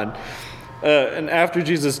 Come on. And after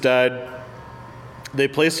Jesus died, they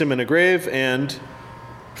placed him in a grave, and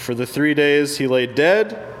for the 3 days he lay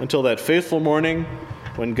dead until that fateful morning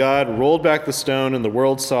when God rolled back the stone and the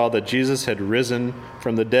world saw that Jesus had risen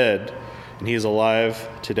from the dead, and he is alive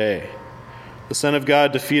today. The Son of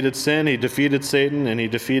God defeated sin, he defeated Satan, and he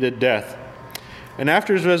defeated death. And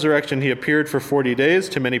after his resurrection, he appeared for 40 days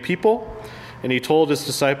to many people, and he told his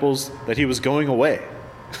disciples that he was going away.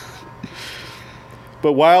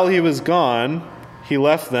 But while he was gone, he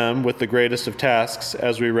left them with the greatest of tasks,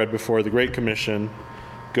 as we read before, the Great Commission.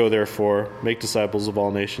 Go therefore, make disciples of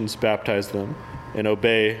all nations, baptize them, and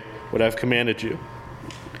obey what I've commanded you.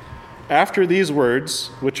 After these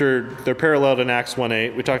words, they're paralleled in Acts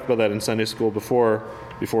 1:8, we talked about that in Sunday school before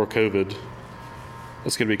COVID.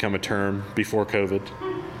 That's going to become a term, before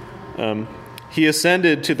COVID. He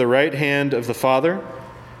ascended to the right hand of the Father,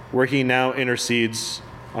 where he now intercedes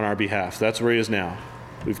on our behalf. That's where he is now.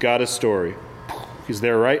 We've got his story. He's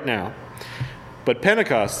there right now. But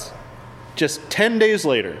Pentecost, just 10 days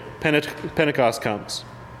later, Pentecost comes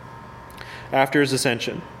after his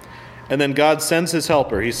ascension. And then God sends his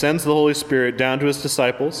helper. He sends the Holy Spirit down to his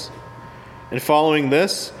disciples. And following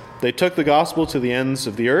this, they took the gospel to the ends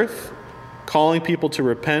of the earth, calling people to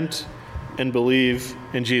repent and believe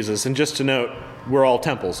in Jesus. And just to note, we're all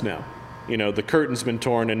temples now. The curtain's been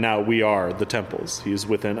torn, and now we are the temples. He's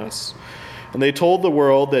within us. And they told the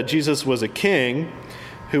world that Jesus was a king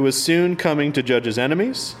who was soon coming to judge his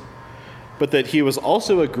enemies, but that he was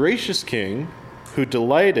also a gracious king who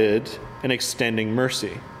delighted in extending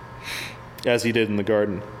mercy, as he did in the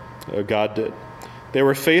garden, or God did. They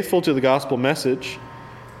were faithful to the gospel message,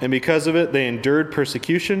 and because of it, they endured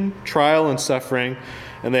persecution, trial, and suffering,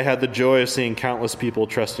 and they had the joy of seeing countless people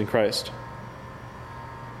trust in Christ.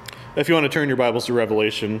 If you want to turn your Bibles to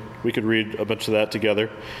Revelation, we could read a bunch of that together.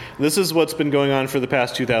 This is what's been going on for the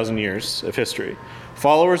past 2,000 years of history.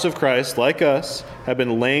 Followers of Christ, like us, have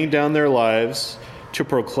been laying down their lives to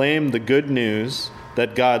proclaim the good news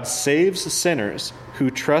that God saves sinners who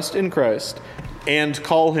trust in Christ and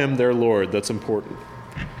call him their Lord. That's important.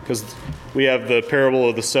 Because we have the parable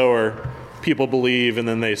of the sower. People believe and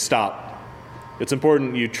then they stop. It's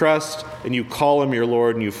important you trust and you call him your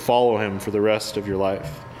Lord and you follow him for the rest of your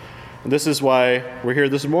life. And this is why we're here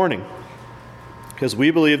this morning. Because we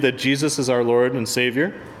believe that Jesus is our Lord and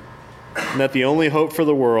Savior, and that the only hope for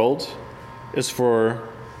the world is for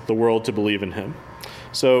the world to believe in him.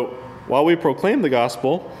 So while we proclaim the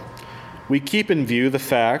gospel, we keep in view the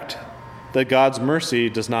fact that God's mercy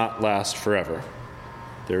does not last forever.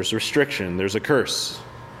 There's restriction, there's a curse.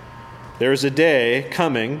 There is a day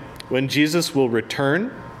coming when Jesus will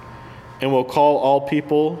return and will call all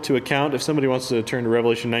people to account. If somebody wants to turn to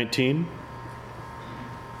Revelation 19,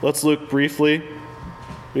 let's look briefly.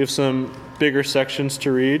 We have some bigger sections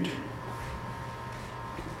to read.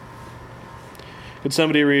 Could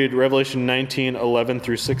somebody read Revelation 19, 11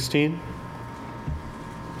 through 16?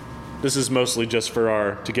 This is mostly just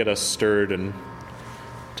to get us stirred and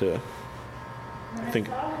to think.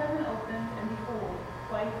 When I saw heaven opened, and behold,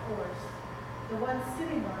 white horse. The one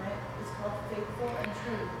sitting on it is called Faithful and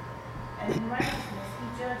True, and in righteousness he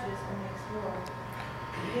judges and makes war.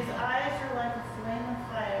 His eyes are like a flame of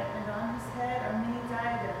fire, and on his head are many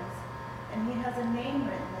diadems, and he has a name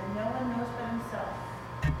written that no one knows but himself.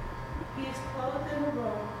 He is clothed in a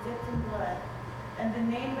robe dipped in blood, and the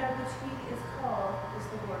name by which he is called is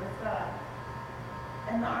the Word of God.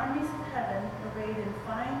 And the armies of heaven, arrayed in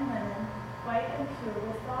fine linen, white and pure,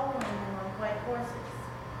 were following him on white horses.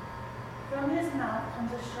 From his mouth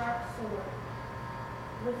comes a sharp sword,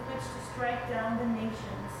 with which to strike down the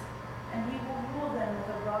nations, and he will rule them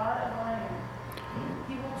with a rod of iron.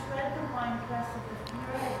 He will tread the winepress of the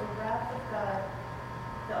fury of the wrath of God,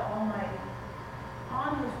 the Almighty.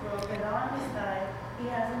 On his robe and on his thigh he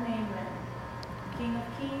has a name written, King of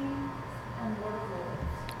Kings and Lord of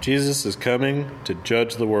Lords. Jesus is coming to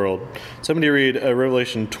judge the world. Somebody read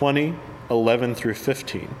Revelation 20, 11 through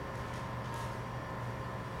 15.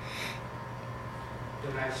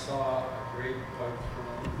 Then I saw a great white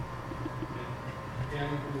throne, and him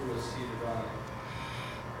who was seated on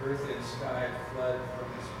it. Earth and sky fled from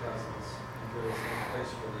his presence, and there was no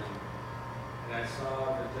place for them. And I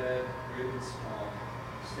saw the dead, great and small,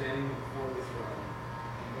 standing before the throne,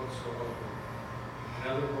 and books were opened.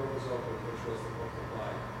 Another book was opened, which was the book of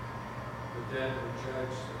life. The dead were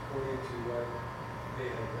judged according to what they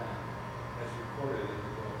had done, as recorded in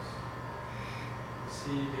the books. The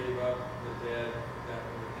sea gave up the dead that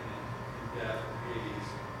were in it, and death and Hades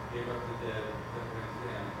gave up the dead that were in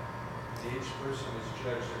them. And each person was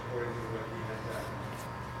judged according to what he had done.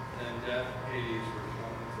 Then death and Hades were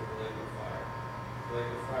thrown into the lake of fire. The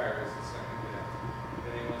lake of fire is the second death. If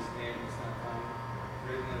anyone's name was not found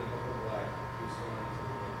written in the book of life, he was thrown into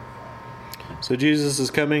the lake of fire. So Jesus is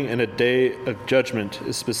coming, and a day of judgment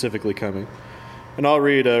is specifically coming. And I'll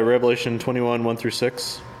read Revelation 21, 1 through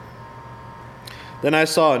 6. Then I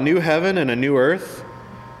saw a new heaven and a new earth,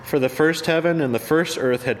 for the first heaven and the first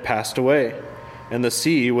earth had passed away, and the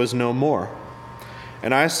sea was no more.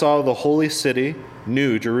 And I saw the holy city,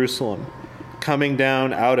 New Jerusalem, coming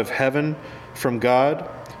down out of heaven from God,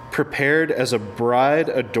 prepared as a bride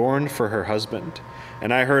adorned for her husband.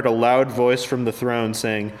 And I heard a loud voice from the throne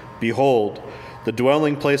saying, Behold, the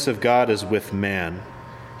dwelling place of God is with man.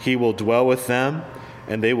 He will dwell with them,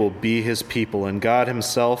 and they will be his people, and God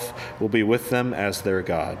himself will be with them as their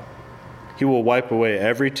God. He will wipe away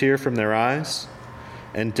every tear from their eyes,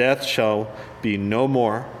 and death shall be no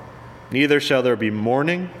more. Neither shall there be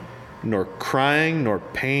mourning, nor crying, nor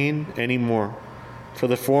pain any more, for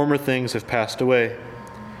the former things have passed away.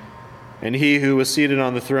 And he who was seated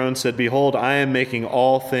on the throne said, Behold, I am making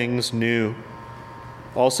all things new.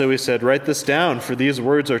 Also he said, Write this down, for these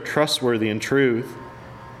words are trustworthy and truth.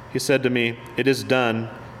 He said to me, It is done.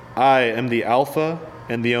 I am the Alpha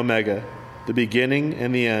and the Omega, the beginning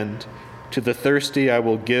and the end. To the thirsty I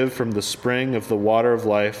will give from the spring of the water of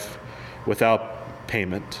life without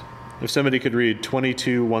payment. If somebody could read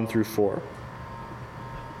 22, 1 through 4.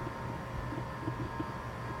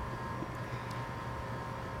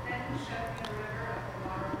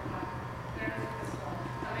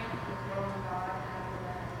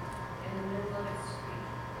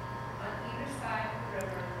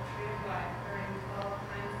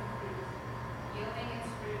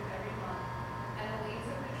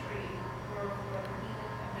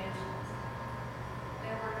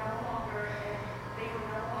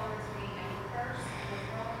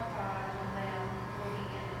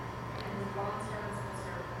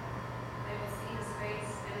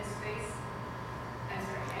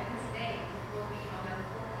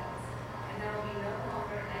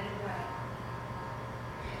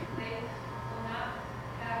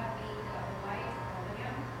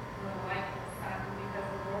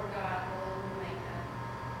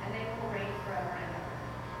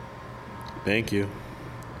 Thank you.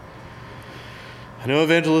 I know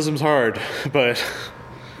evangelism's hard, but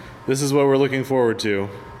this is what we're looking forward to.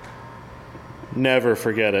 Never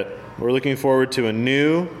forget it. We're looking forward to a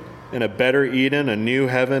new and a better Eden, a new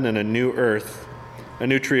heaven and a new earth. a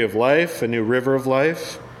new tree of life, a new river of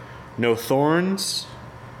life, no thorns,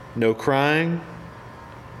 no crying,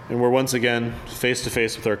 and we're once again face to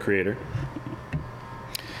face with our Creator.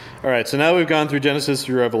 All right, so now we've gone through Genesis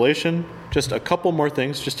through Revelation. Just a couple more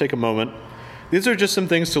things, just take a moment. These are just some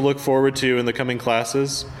things to look forward to in the coming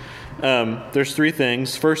classes. There's three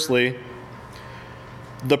things. Firstly,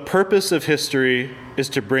 the purpose of history is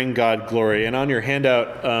to bring God glory. And on your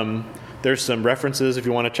handout, there's some references if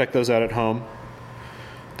you want to check those out at home.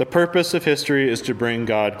 The purpose of history is to bring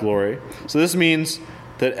God glory. So this means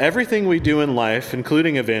that everything we do in life,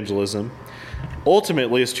 including evangelism,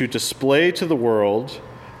 ultimately is to display to the world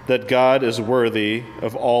that God is worthy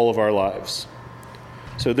of all of our lives.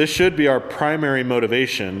 So this should be our primary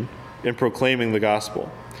motivation in proclaiming the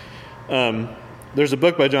gospel. There's a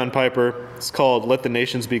book by John Piper. It's called Let the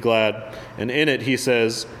Nations Be Glad. And in it he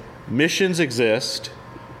says, missions exist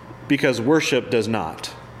because worship does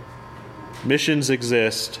not. Missions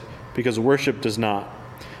exist because worship does not.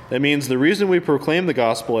 That means the reason we proclaim the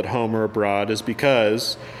gospel at home or abroad is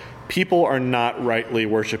because people are not rightly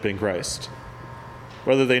worshiping Christ.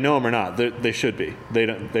 Whether they know him or not, they should be.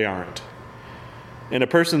 They aren't. And a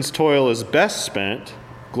person's toil is best spent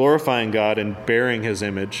glorifying God and bearing his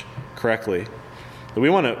image correctly. We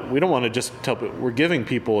don't want to just tell people. We're giving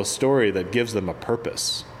people a story that gives them a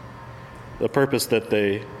purpose. The purpose that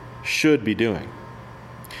they should be doing.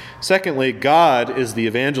 Secondly, God is the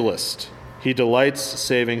evangelist. He delights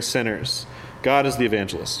saving sinners. God is the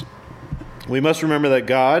evangelist. We must remember that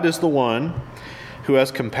God is the one who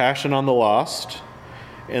has compassion on the lost,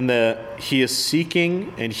 and that he is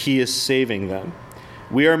seeking and he is saving them.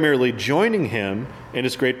 We are merely joining him in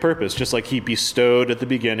his great purpose, just like he bestowed at the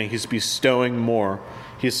beginning. He's bestowing more.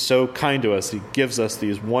 He's so kind to us. He gives us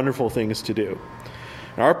these wonderful things to do.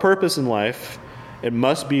 And our purpose in life, it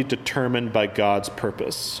must be determined by God's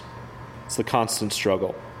purpose. It's the constant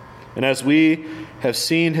struggle. And as we have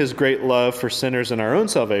seen his great love for sinners in our own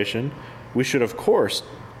salvation, we should, of course,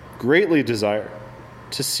 greatly desire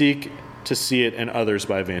to seek to see it in others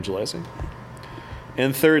by evangelizing.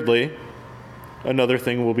 And thirdly, another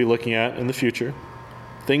thing we'll be looking at in the future,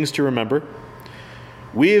 things to remember.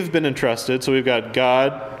 We have been entrusted, so we've got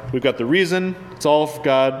God, we've got the reason, it's all for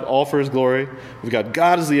God, all for his glory. We've got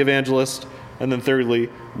God as the evangelist. And then thirdly,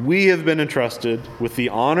 we have been entrusted with the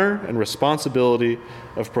honor and responsibility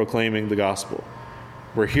of proclaiming the gospel.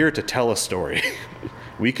 We're here to tell a story.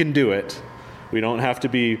 We can do it. We don't have to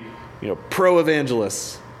be,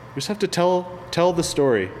 pro-evangelists. We just have to tell the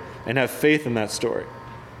story and have faith in that story.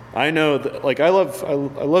 I know that, I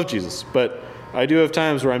love Jesus, but I do have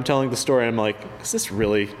times where I'm telling the story and I'm like, is this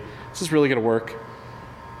really going to work?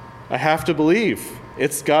 I have to believe.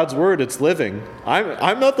 It's God's word. It's living.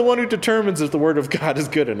 I'm not the one who determines if the word of God is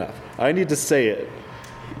good enough. I need to say it.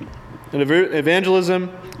 And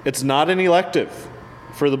evangelism, it's not an elective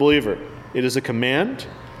for the believer. It is a command.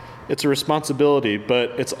 It's a responsibility,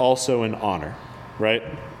 but it's also an honor, right?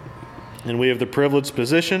 And we have the privileged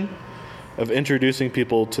position of introducing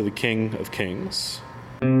people to the King of Kings.